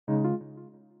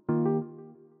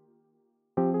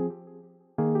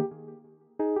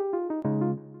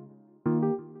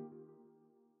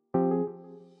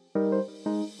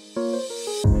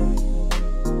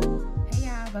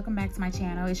welcome back to my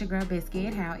channel. It's your girl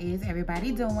Biscuit. How is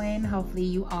everybody doing? Hopefully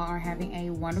you all are having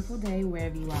a wonderful day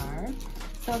wherever you are.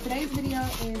 So today's video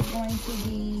is going to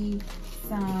be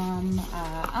some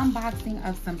unboxing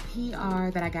of some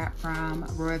PR that I got from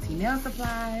Royalty Nail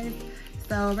Supplies.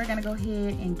 So we're gonna go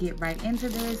ahead and get right into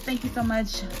this. Thank you so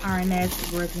much,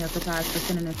 RNS Royalty Nail Supplies, for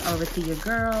sending this over to your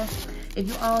girl. If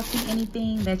you all see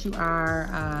anything that you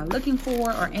are looking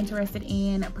for or interested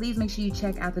in, please make sure you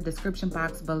check out the description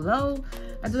box below.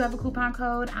 I do have a coupon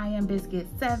code,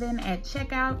 IamBiscuit7 at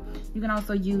checkout. You can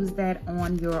also use that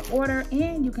on your order,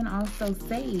 and you can also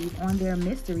save on their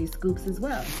mystery scoops as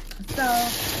well. So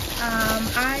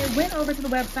I went over to the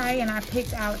website and I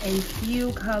picked out a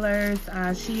few colors.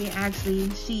 She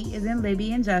is in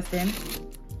Libby and Justin.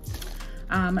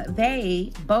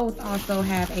 They both also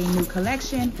have a new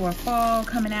collection for fall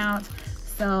coming out.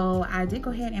 So I did go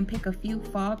ahead and pick a few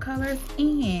fall colors,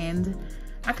 and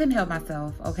I couldn't help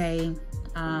myself, okay?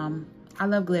 I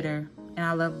love glitter, and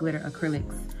I love glitter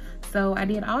acrylics. So I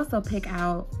did also pick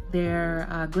out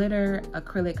their glitter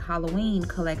acrylic Halloween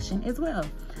collection as well.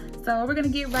 So we're gonna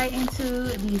get right into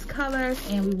these colors,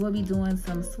 and we will be doing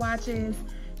some swatches,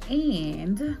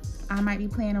 and I might be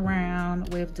playing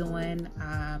around with doing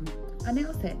a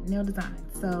nail set, nail design.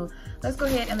 So let's go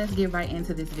ahead and let's get right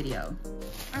into this video.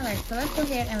 All right, so let's go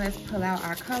ahead and let's pull out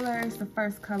our colors. The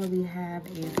first color we have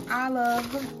is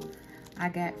olive. I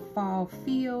got fall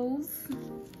feels.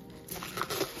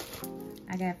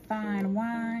 I got fine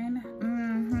wine.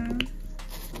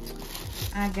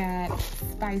 I got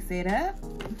spice it up.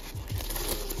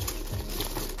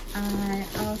 I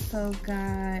also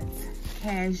got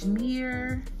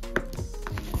cashmere.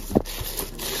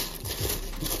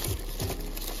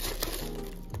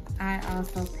 I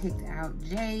also picked out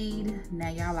jade. Now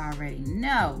y'all already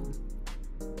know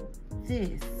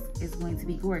this is going to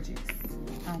be gorgeous,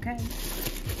 okay?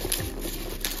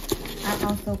 I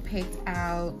also picked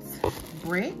out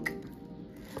brick,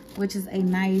 which is a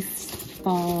nice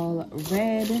fall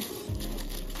red.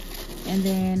 And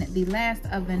then the last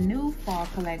of the new fall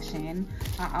collection,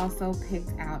 I also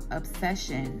picked out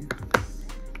obsession.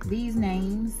 These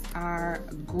names are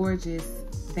gorgeous.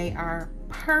 They are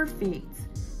perfect.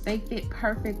 They fit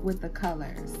perfect with the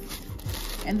colors.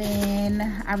 And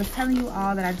then I was telling you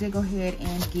all that I did go ahead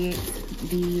and get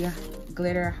the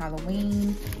glitter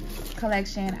Halloween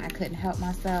collection. I couldn't help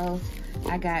myself.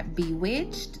 I got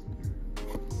Bewitched.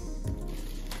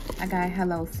 I got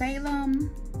Hello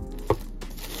Salem.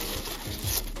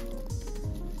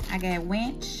 I got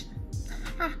Winch.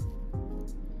 Ha.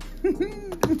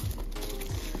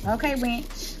 Okay,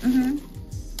 Winch.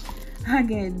 I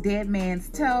got Dead Man's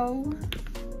Toe.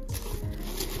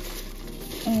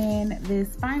 And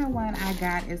this final one I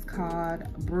got is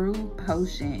called Brew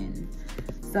Potion.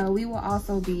 So we will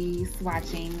also be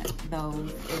swatching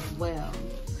those as well.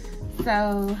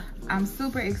 So I'm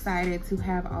super excited to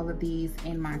have all of these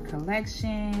in my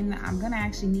collection. I'm gonna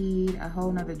actually need a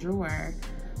whole nother drawer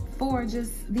for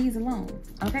just these alone,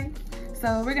 okay?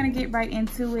 So we're gonna get right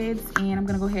into it, and I'm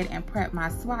gonna go ahead and prep my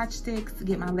swatch sticks,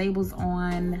 get my labels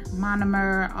on,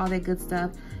 monomer, all that good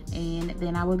stuff, and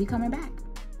then I will be coming back.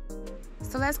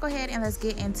 So let's go ahead and let's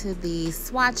get into the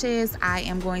swatches. I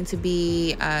am going to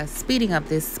be speeding up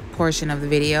this portion of the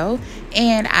video,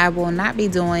 and I will not be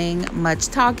doing much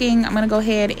talking. I'm gonna go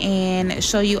ahead and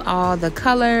show you all the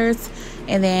colors,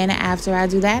 and then after I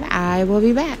do that, I will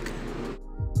be back.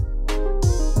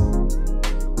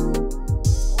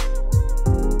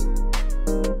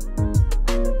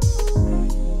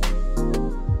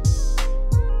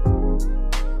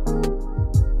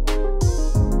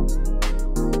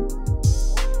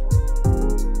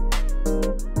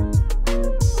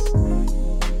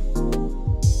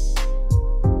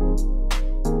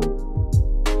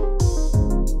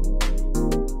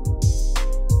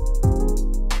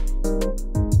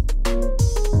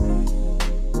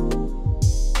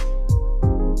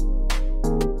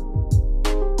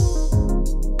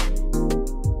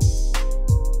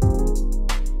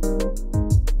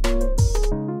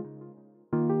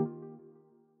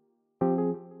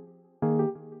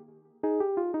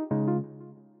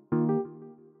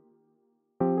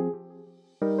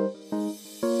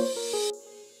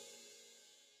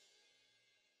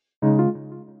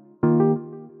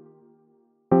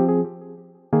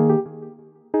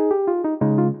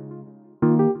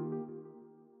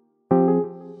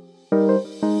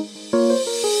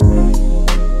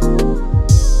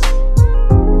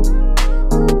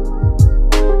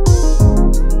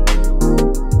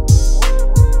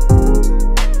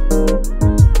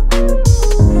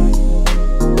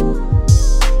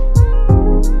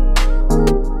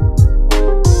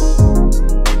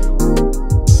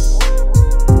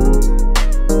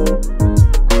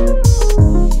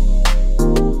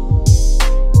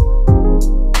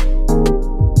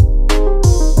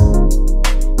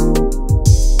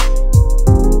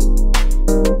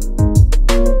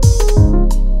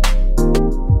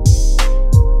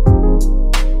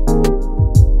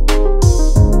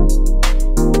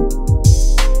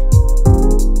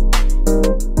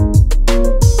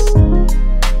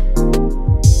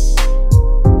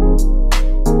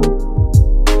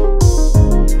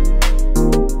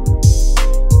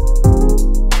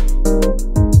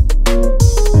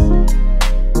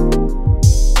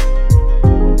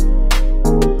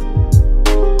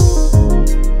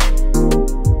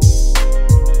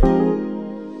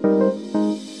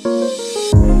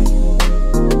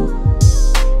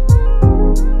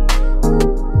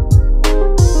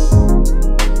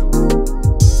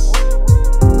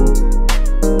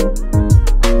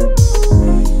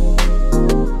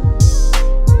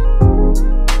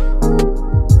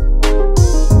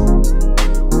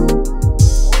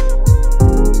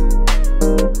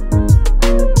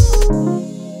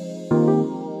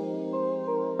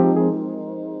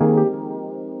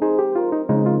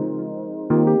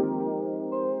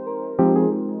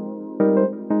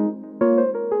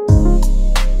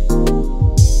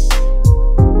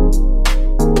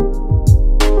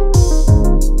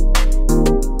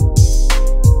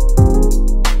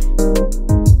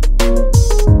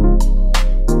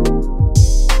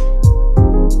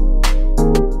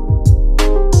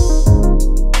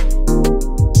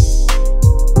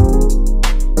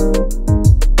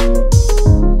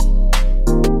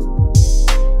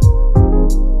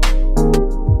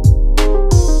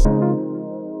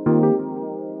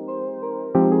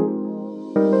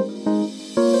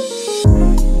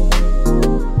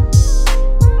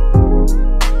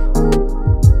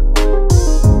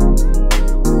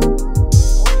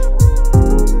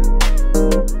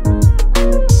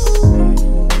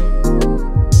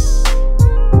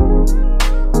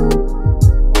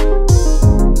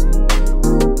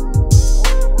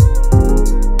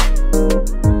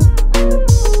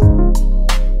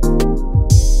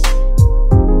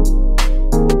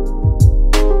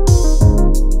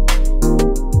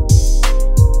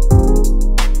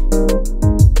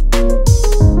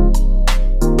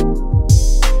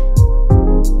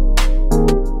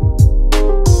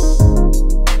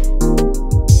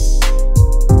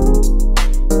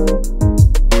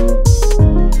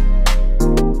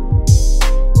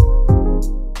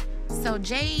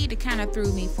 kind of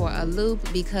threw me for a loop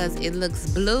because it looks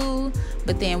blue,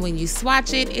 but then when you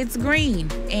swatch it, it's green,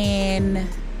 and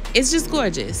it's just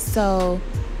gorgeous. So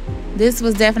this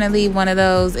was definitely one of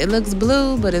those, it looks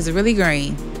blue, but it's really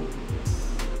green.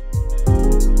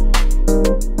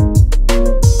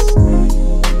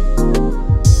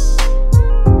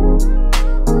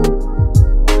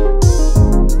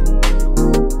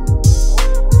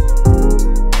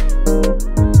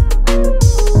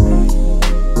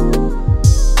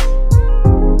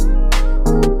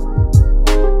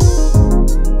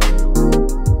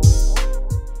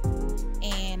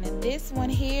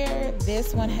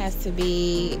 This one has to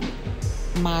be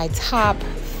my top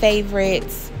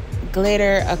favorite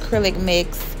glitter acrylic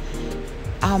mix.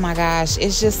 Oh my gosh,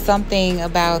 it's just something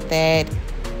about that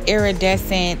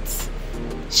iridescent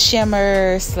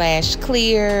shimmer slash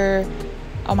clear.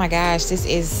 Oh my gosh, this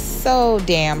is so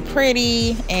damn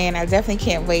pretty, and I definitely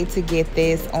can't wait to get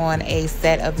this on a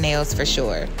set of nails for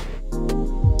sure.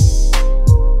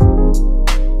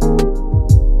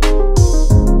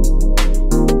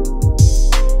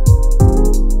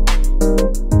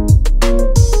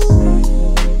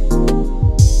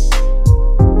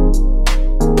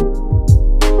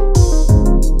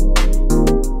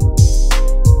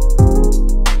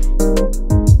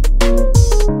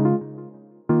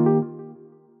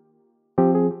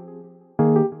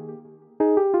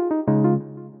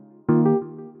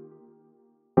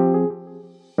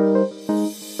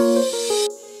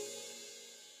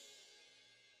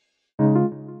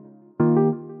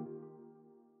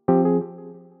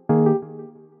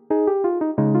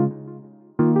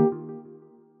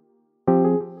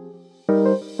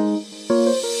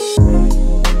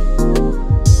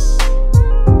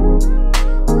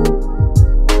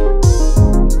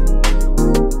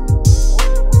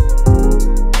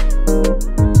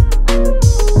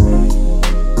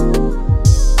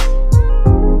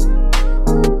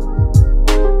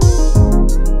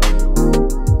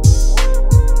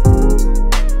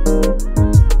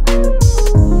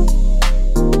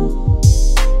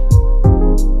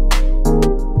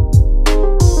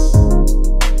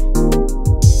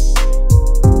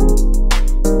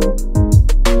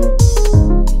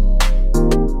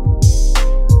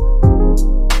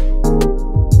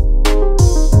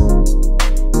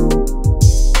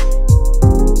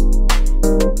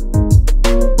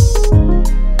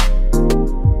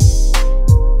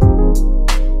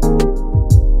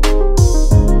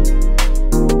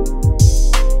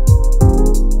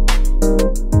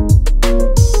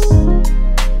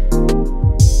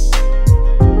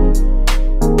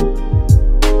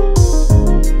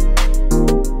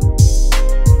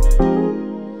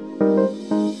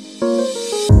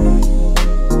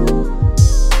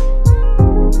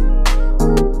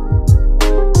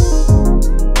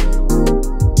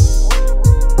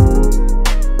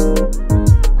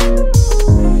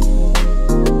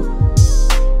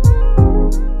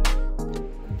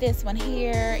 This one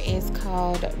here is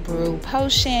called Brew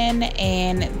Potion,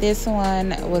 and this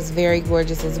one was very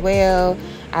gorgeous as well.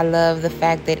 I love the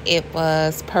fact that it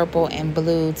was purple and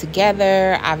blue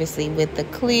together, obviously with the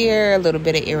clear, a little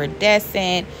bit of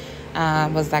iridescent,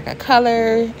 was like a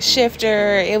color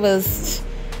shifter. It was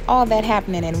all that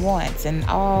happening at once, and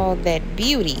all that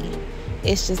beauty.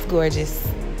 It's just gorgeous.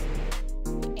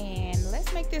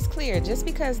 Clear, just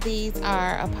because these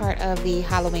are a part of the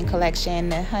Halloween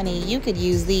collection, honey, you could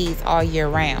use these all year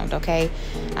round, okay?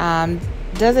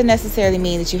 Doesn't necessarily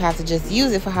mean that you have to just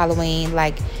use it for Halloween.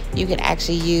 Like, you could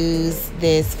actually use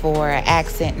this for an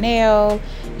accent nail.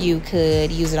 You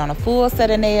could use it on a full set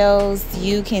of nails.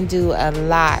 You can do a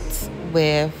lot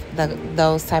with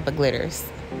those type of glitters.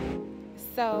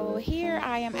 So here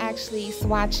I am actually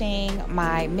swatching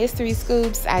my mystery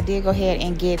scoops. I did go ahead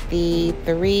and get the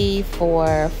 3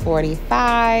 for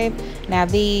 $45. Now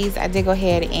these I did go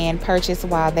ahead and purchase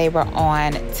while they were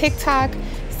on TikTok.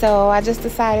 So I just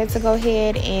decided to go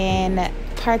ahead and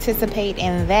participate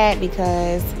in that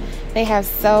because they have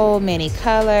so many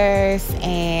colors.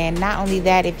 And not only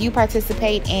that, if you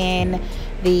participate in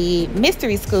the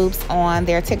mystery scoops on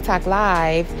their TikTok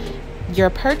live, your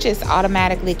purchase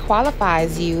automatically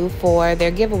qualifies you for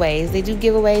their giveaways. They do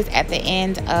giveaways at the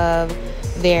end of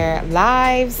their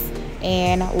lives,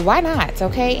 and why not,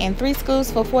 okay? And 3 scoops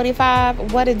for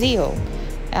 $45, what a deal.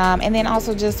 And then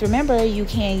also just remember, you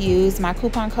can use my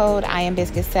coupon code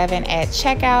IamBiscuit7 at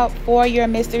checkout for your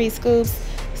mystery scoops.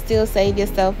 Still save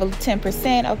yourself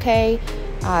 10%, okay?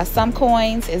 Some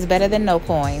coins is better than no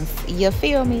coins. You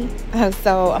feel me?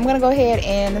 So I'm gonna go ahead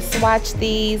and swatch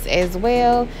these as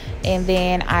well, and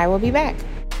then I will be back.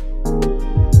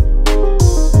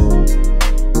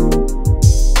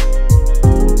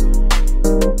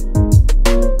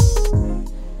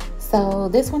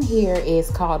 this one here is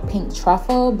called Pink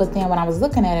Truffle, but then when I was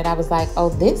looking at it, I was like, oh,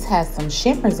 this has some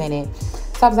shimmers in it.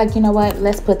 So I was like, you know what,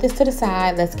 let's put this to the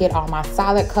side. Let's get all my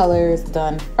solid colors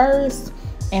done first,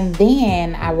 and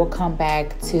then I will come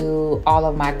back to all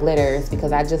of my glitters,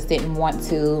 because I just didn't want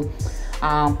to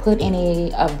put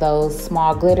any of those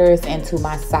small glitters into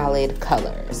my solid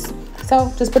colors.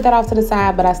 So just put that off to the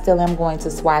side, but I still am going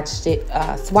to swatch it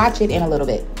in a little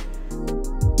bit.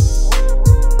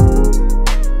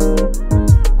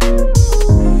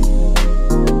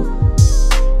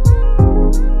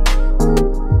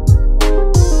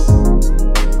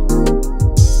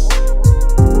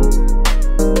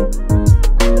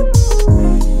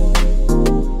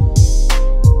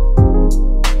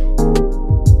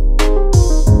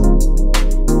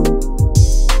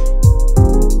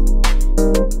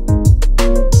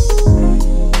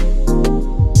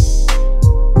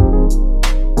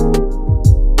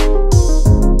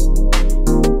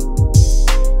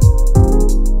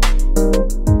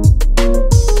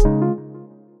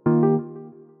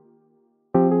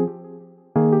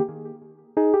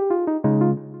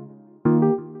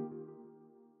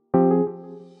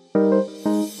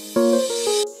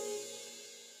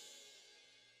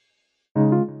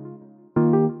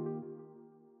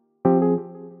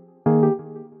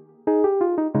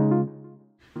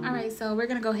 So we're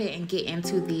gonna go ahead and get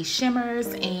into the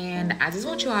shimmers, and I just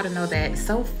want you all to know that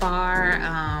so far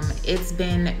it's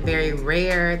been very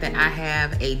rare that I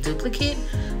have a duplicate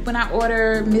when I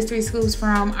order mystery scoops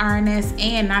from RNS.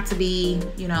 And not to be,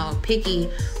 you know, picky,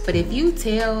 but if you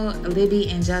tell Libby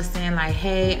and Justin like,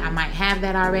 hey, I might have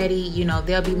that already, you know,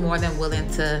 they'll be more than willing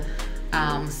to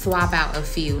swap out a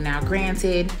few. Now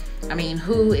granted, I mean,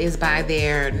 who is by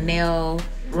their nail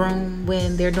room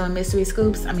when they're doing mystery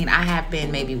scoops? I mean, I have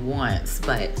been maybe once,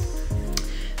 but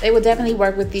they would definitely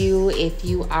work with you if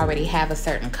you already have a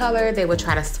certain color. They would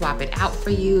try to swap it out for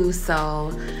you.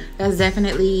 So that's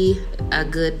definitely a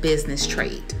good business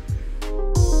trade.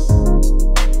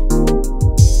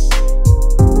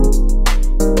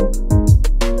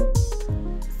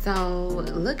 So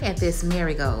look at this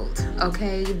marigold.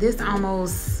 Okay, this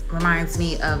almost reminds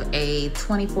me of a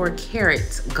 24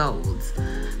 karat gold.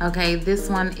 Okay, this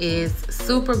one is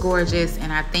super gorgeous,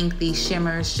 and I think these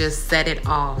shimmers just set it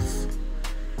off.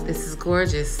 This is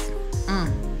gorgeous.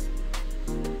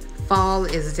 Fall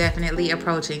is definitely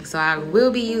approaching, so I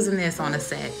will be using this on a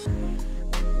set.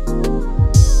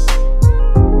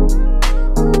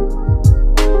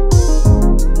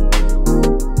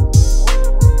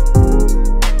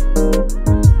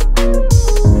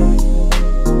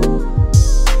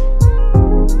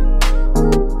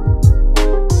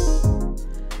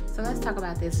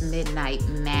 This Midnight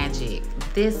Magic.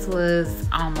 This was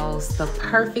almost the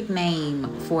perfect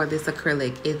name for this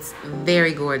acrylic. It's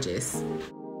very gorgeous.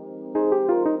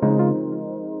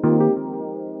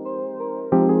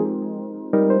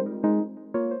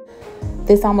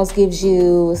 This almost gives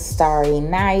you starry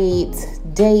night,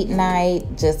 date night,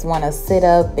 just want to sit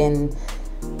up and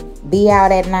be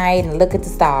out at night and look at the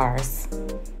stars.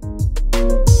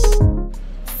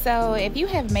 So if you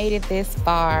have made it this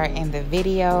far in the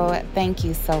video, thank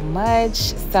you so much.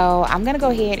 So I'm gonna go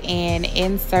ahead and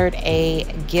insert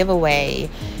a giveaway.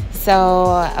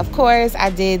 So of course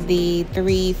I did the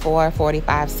 3 for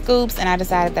 45 scoops, and I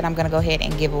decided that I'm gonna go ahead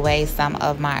and give away some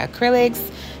of my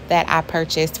acrylics that I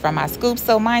purchased from my scoops.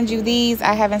 So mind you, these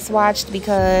I haven't swatched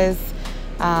because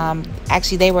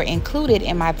actually they were included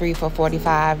in my 3 for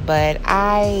 45, but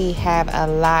I have a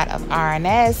lot of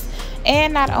RNS.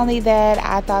 And not only that,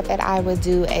 I thought that I would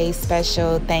do a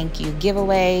special thank you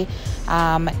giveaway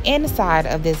inside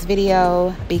of this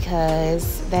video,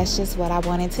 because that's just what I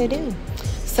wanted to do.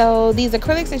 So these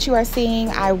acrylics that you are seeing,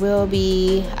 I will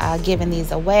be giving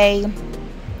these away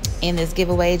in this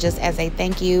giveaway just as a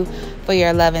thank you for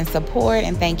your love and support,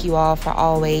 and thank you all for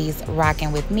always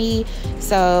rocking with me.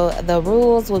 So the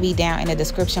rules will be down in the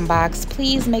description box.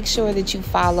 Please make sure that you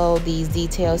follow these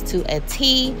details to a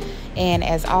T. And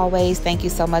as always, thank you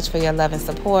so much for your love and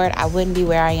support. I wouldn't be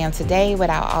where I am today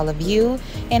without all of you.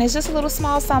 And it's just a little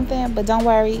small something, but don't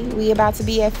worry, we about to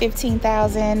be at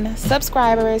 15,000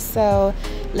 subscribers. So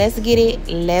let's get it,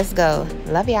 let's go.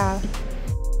 Love y'all.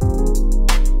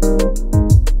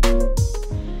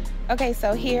 Okay,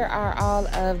 so here are all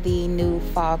of the new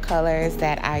fall colors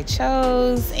that I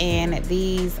chose, and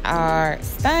these are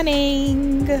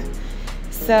stunning.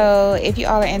 So if you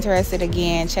all are interested,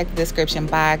 again, check the description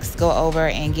box, go over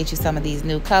and get you some of these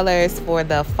new colors for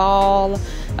the fall.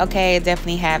 Okay,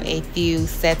 definitely have a few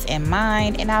sets in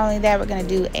mind. And not only that, we're gonna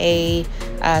do a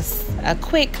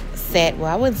quick set.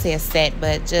 Well, I wouldn't say a set,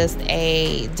 but just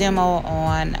a demo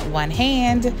on one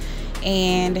hand.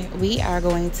 And we are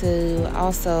going to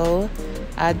also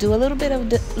do a little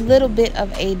bit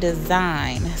of a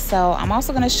design. So I'm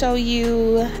also going to show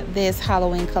you this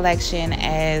Halloween collection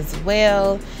as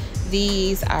well.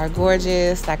 These are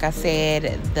gorgeous. Like I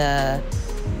said,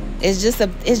 it's just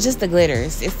the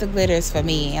glitters. It's the glitters for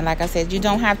me. And like I said, you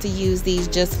don't have to use these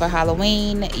just for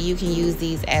Halloween. You can use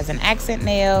these as an accent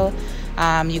nail.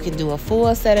 You can do a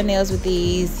full set of nails with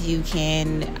these. You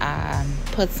can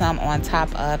put some on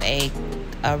top of a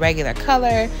regular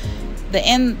color.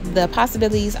 The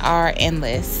possibilities are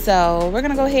endless. So we're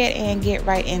gonna go ahead and get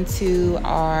right into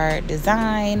our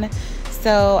design.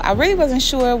 So I really wasn't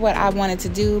sure what I wanted to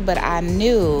do, but I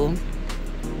knew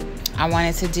I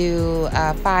wanted to do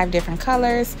 5 different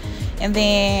colors. And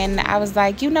then I was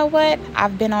like, you know what?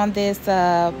 I've been on this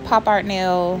pop art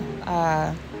nail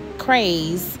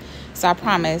craze. So I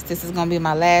promise this is gonna be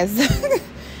my last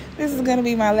this is gonna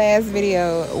be my last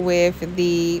video with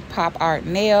the pop art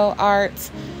nail art.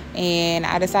 And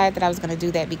I decided that I was gonna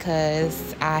do that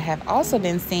because I have also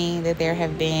been seeing that there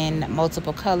have been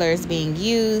multiple colors being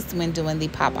used when doing the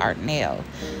pop art nail.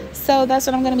 So that's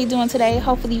what I'm gonna be doing today.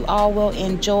 Hopefully you all will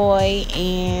enjoy,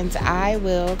 and I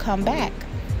will come back.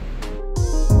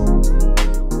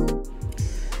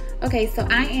 Okay, so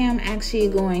I am actually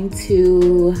going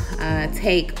to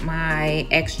take my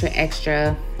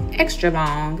extra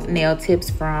long nail tips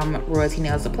from Royalty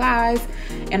Nail Supplies,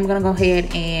 and I'm gonna go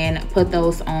ahead and put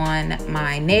those on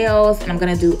my nails, and I'm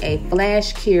gonna do a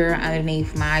flash cure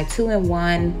underneath my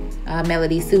 2-in-1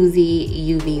 Melody Susie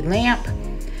UV lamp.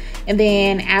 And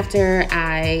then after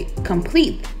I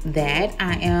complete that,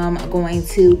 I am going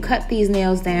to cut these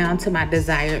nails down to my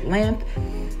desired length.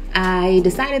 I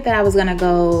decided that I was gonna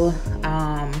go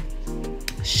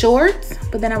short,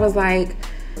 but then I was like,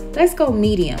 let's go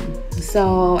medium.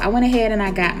 So I went ahead and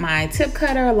I got my tip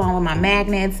cutter along with my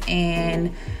magnets,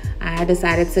 and I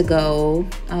decided to go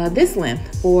this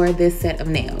length for this set of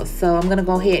nails. So I'm gonna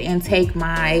go ahead and take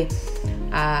my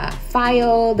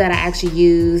file that I actually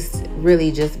used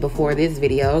really just before this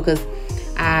video, because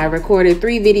I recorded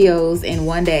 3 videos in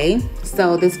one day.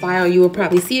 So this file you will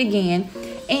probably see again.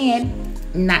 And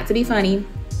not to be funny,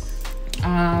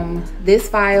 this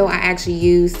file I actually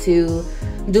use to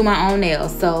do my own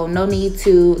nails, so no need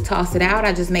to toss it out.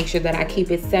 I just make sure that I keep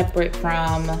it separate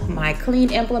from my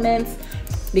clean implements,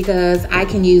 because I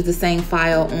can use the same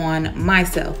file on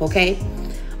myself, okay?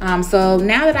 So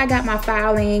now that I got my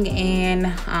filing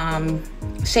and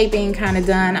shaping kind of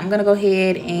done, I'm gonna go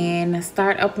ahead and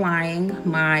start applying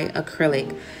my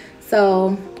acrylic.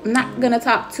 So I'm not gonna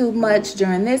talk too much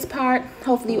during this part.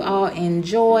 Hopefully you all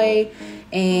enjoy,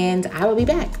 and I will be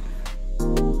back.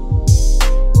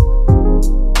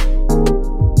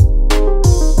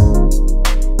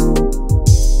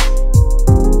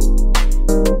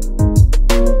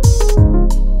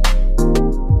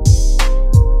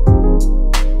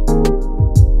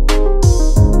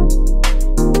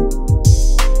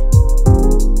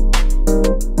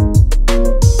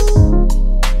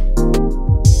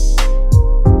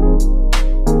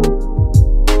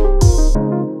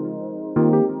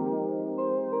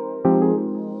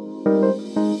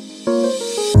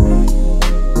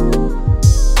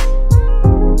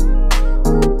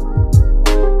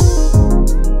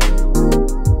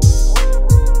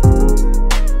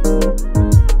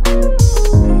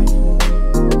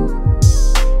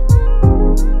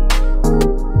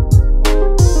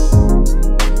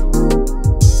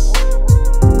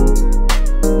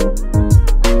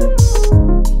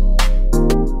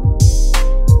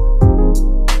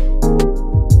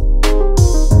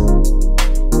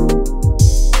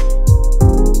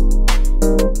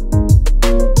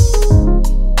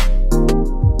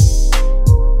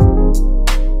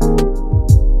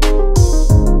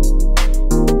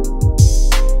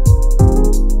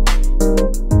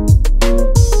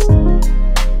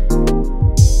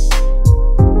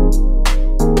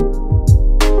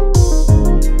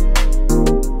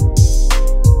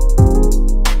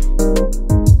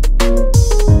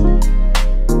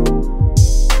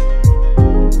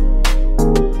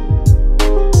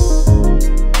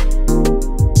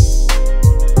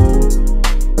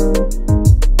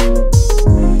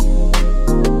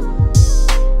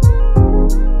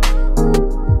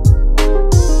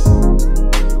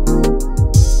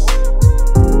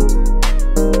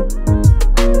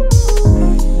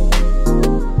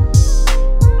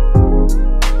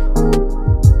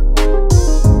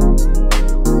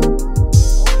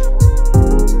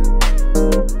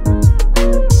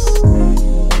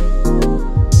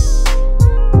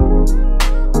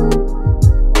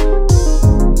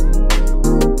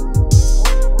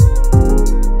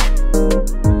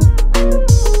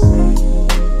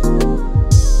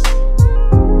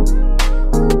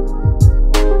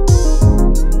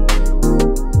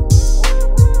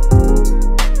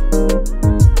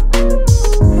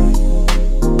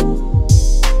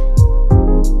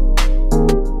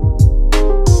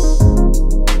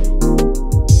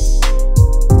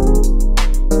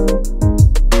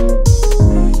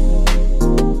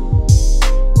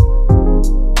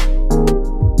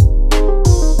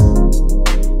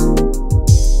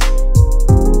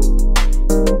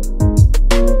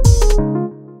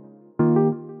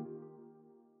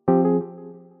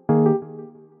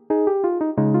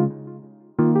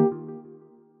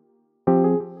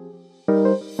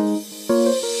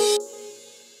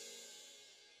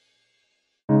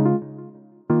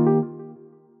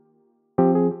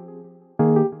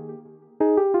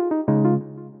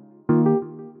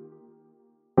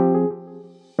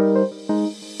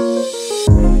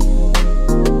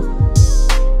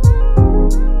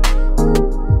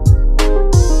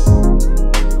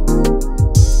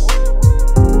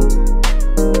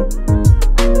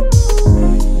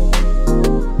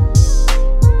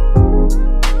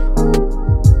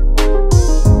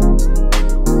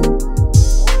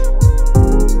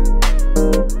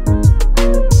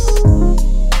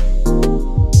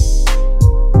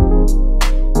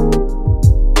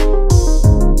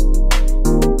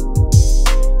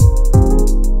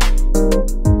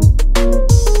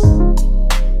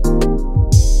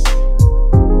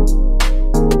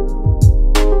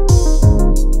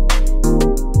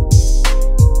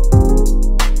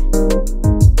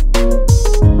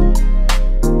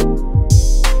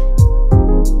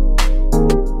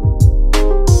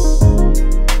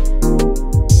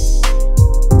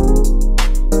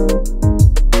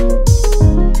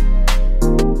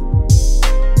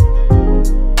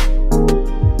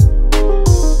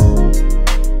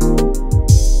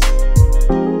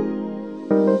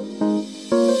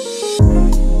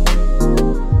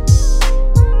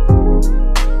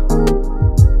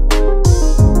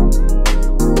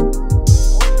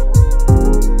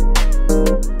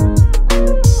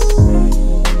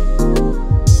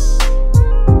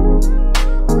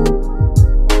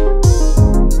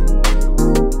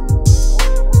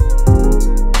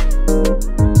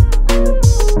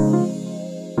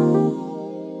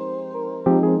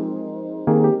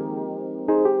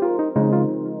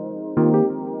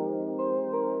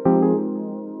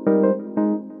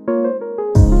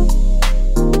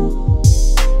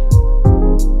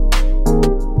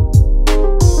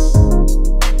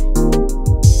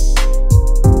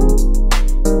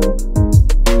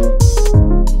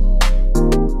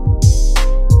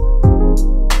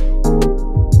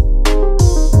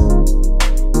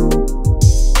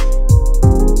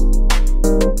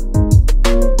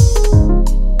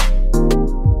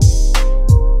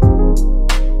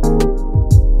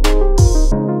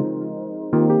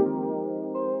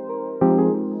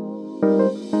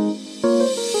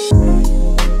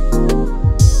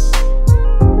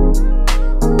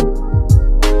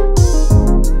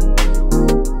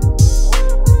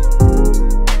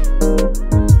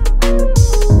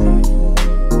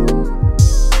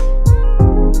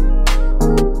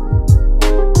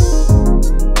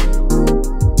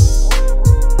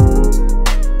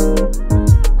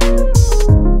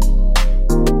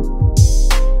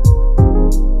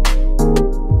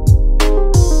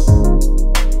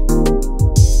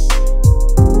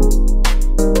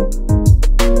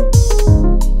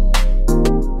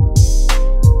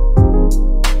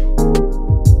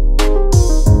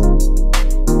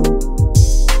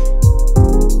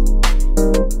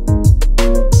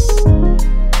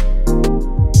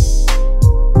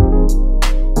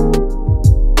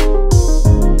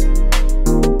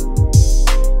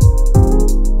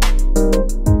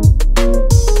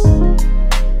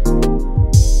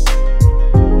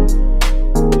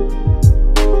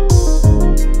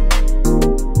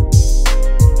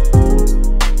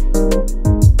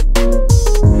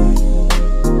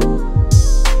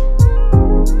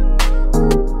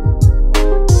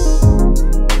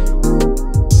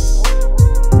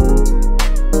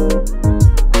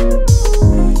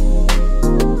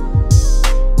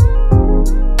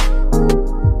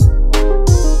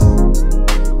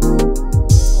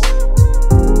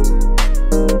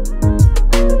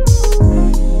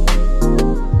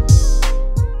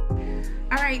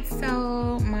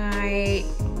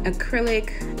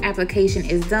 application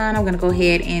is done, I'm gonna go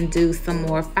ahead and do some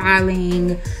more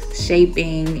filing,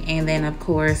 shaping, and then of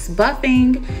course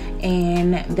buffing,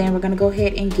 and then we're gonna go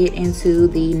ahead and get into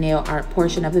the nail art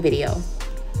portion of the video.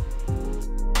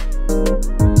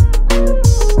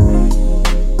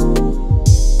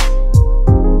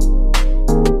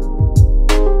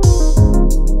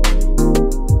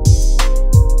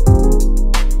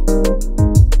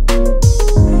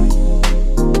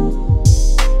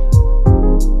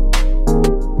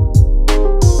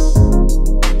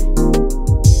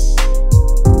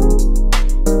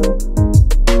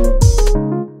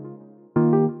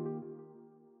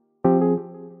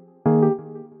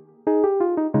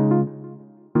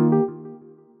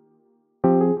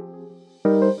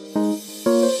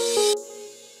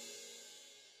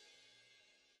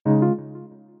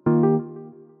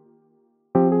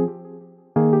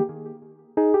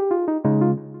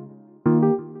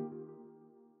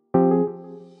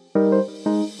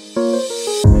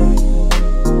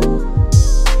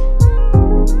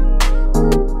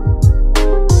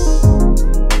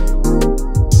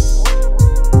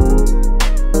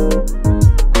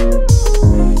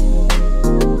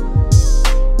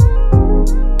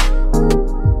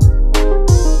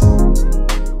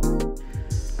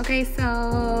 Okay,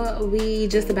 so we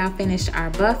just about finished our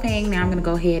buffing. Now I'm gonna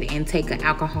go ahead and take an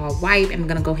alcohol wipe and I'm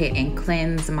gonna go ahead and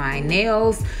cleanse my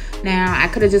nails. Now I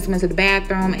could have just went to the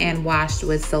bathroom and washed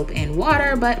with soap and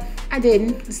water, but I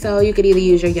didn't. So you could either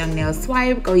use your Young Nail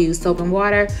Swipe, go use soap and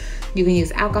water. You can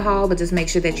use alcohol, but just make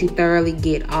sure that you thoroughly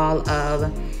get all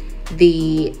of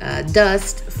the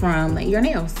dust from your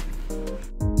nails.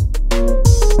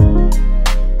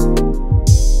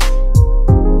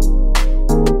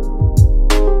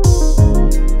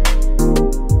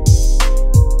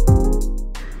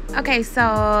 Okay,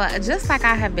 so just like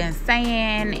I have been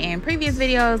saying in previous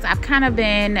videos, I've kind of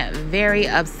been very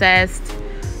obsessed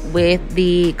with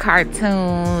the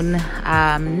cartoon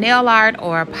nail art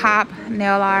or pop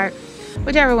nail art,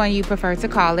 whichever one you prefer to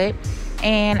call it.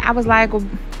 And I was like, well,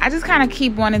 I just kind of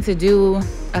keep wanting to do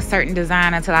a certain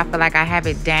design until I feel like I have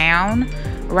it down,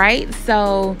 right?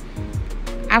 So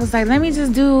I was like, let me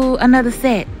just do another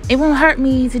set. It won't hurt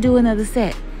me to do another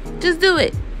set. Just do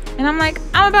it. And I'm like,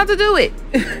 I'm about to do it.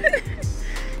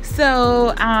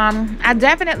 So I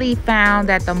definitely found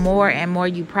that the more and more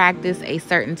you practice a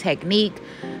certain technique,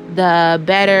 the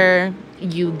better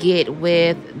you get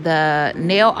with the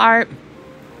nail art.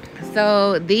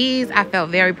 So these I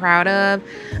felt very proud of.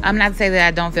 I'm not to say that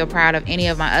I don't feel proud of any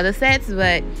of my other sets,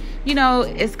 but you know,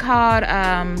 it's called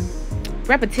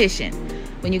repetition.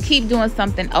 When you keep doing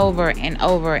something over and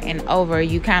over and over,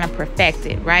 you kind of perfect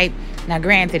it, right? Now,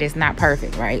 granted, it's not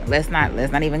perfect, right? Let's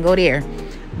not even go there.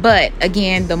 But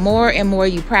again, the more and more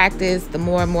you practice, the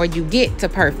more and more you get to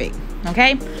perfect,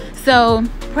 okay? So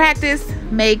practice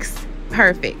makes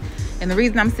perfect. And the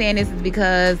reason I'm saying this is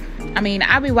because, I mean,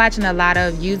 I'll be watching a lot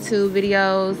of YouTube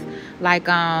videos like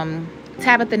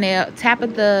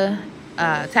Tabitha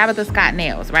Scott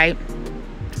Nails, right?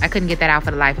 I couldn't get that out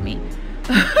for the life of me.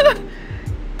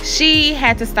 She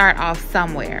had to start off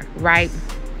somewhere, right?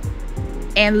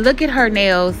 And look at her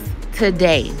nails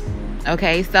today.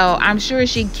 Okay, so I'm sure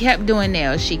she kept doing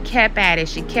nails. She kept at it.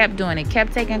 She kept doing it,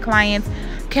 kept taking clients,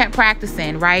 kept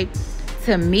practicing, right?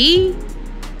 To me,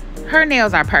 her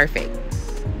nails are perfect.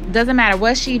 Doesn't matter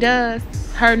what she does,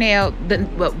 her nail,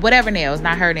 whatever nails,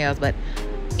 not her nails, but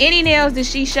any nails that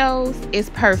she shows is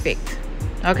perfect.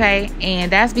 Okay,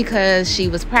 and that's because she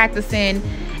was practicing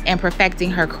and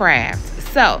perfecting her craft.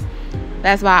 So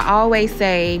that's why I always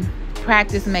say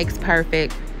practice makes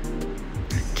perfect.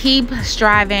 Keep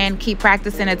striving, keep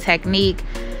practicing a technique,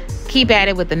 keep at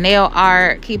it with the nail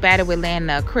art, keep at it with laying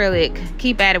the acrylic,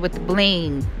 keep at it with the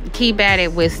bling, keep at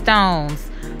it with stones,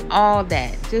 all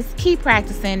that. Just keep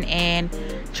practicing, and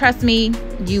trust me,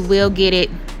 you will get it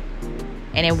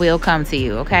and it will come to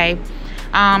you, okay?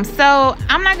 So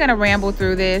I'm not gonna ramble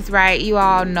through this, right? You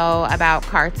all know about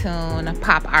cartoon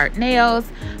pop art nails.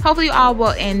 Hopefully you all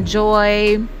will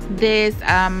enjoy this.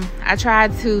 I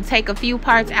tried to take a few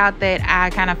parts out that I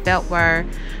kind of felt were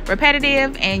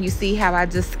repetitive, and you see how I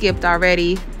just skipped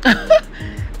already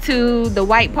to the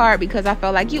white part because I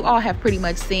felt like you all have pretty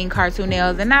much seen cartoon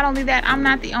nails. And not only that, I'm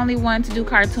not the only one to do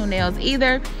cartoon nails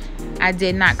either. I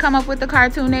did not come up with the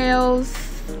cartoon nails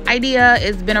idea.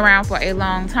 It's been around for a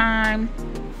long time,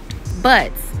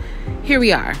 but here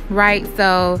we are, right?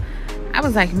 So I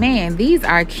was like, man, these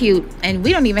are cute, and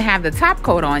we don't even have the top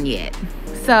coat on yet.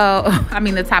 So I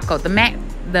mean the top coat, the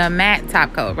matte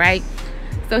top coat, right?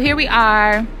 So here we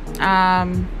are,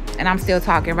 and I'm still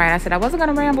talking, right? I said I wasn't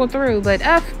gonna ramble through, but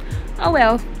oh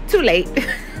well, too late.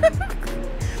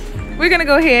 we're gonna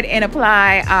go ahead and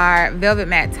apply our velvet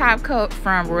matte top coat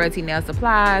from Royalty Nail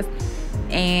Supplies,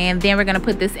 and then we're gonna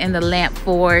put this in the lamp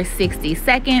for 60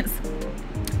 seconds.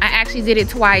 I actually did it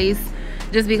twice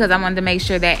just because I wanted to make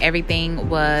sure that everything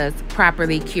was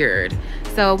properly cured.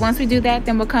 So once we do that,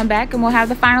 then we'll come back and we'll have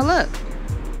the final look.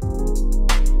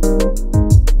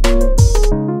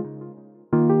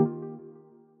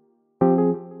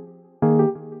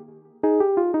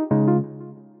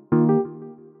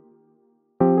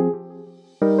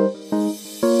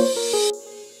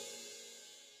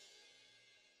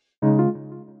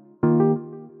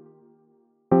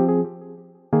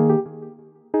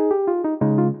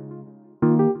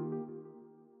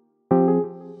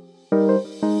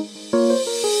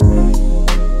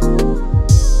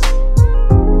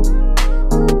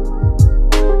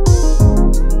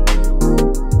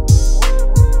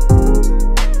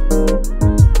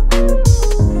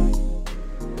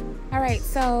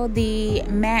 So the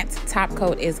matte top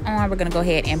coat is on. We're gonna go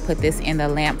ahead and put this in the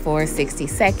lamp for 60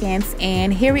 seconds.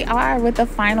 And here we are with the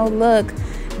final look.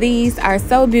 These are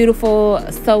so beautiful,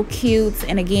 so cute.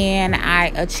 And again, I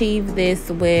achieved this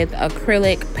with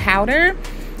acrylic powder.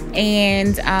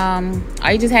 And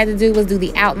all you just had to do was do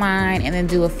the outline and then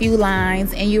do a few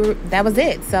lines, and that was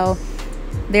it. So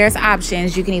there's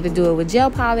options. You can either do it with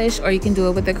gel polish or you can do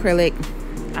it with acrylic.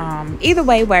 Either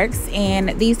way works, and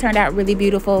these turned out really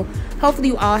beautiful. Hopefully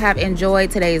you all have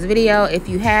enjoyed today's video. If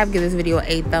you have, give this video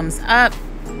a thumbs up.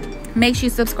 Make sure you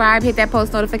subscribe, hit that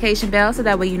post notification bell so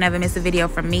that way you never miss a video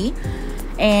from me.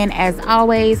 And as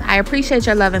always, I appreciate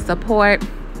your love and support.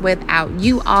 Without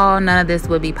you all, none of this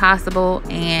would be possible.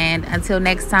 And until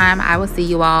next time, I will see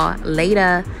you all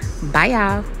later. Bye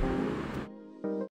y'all.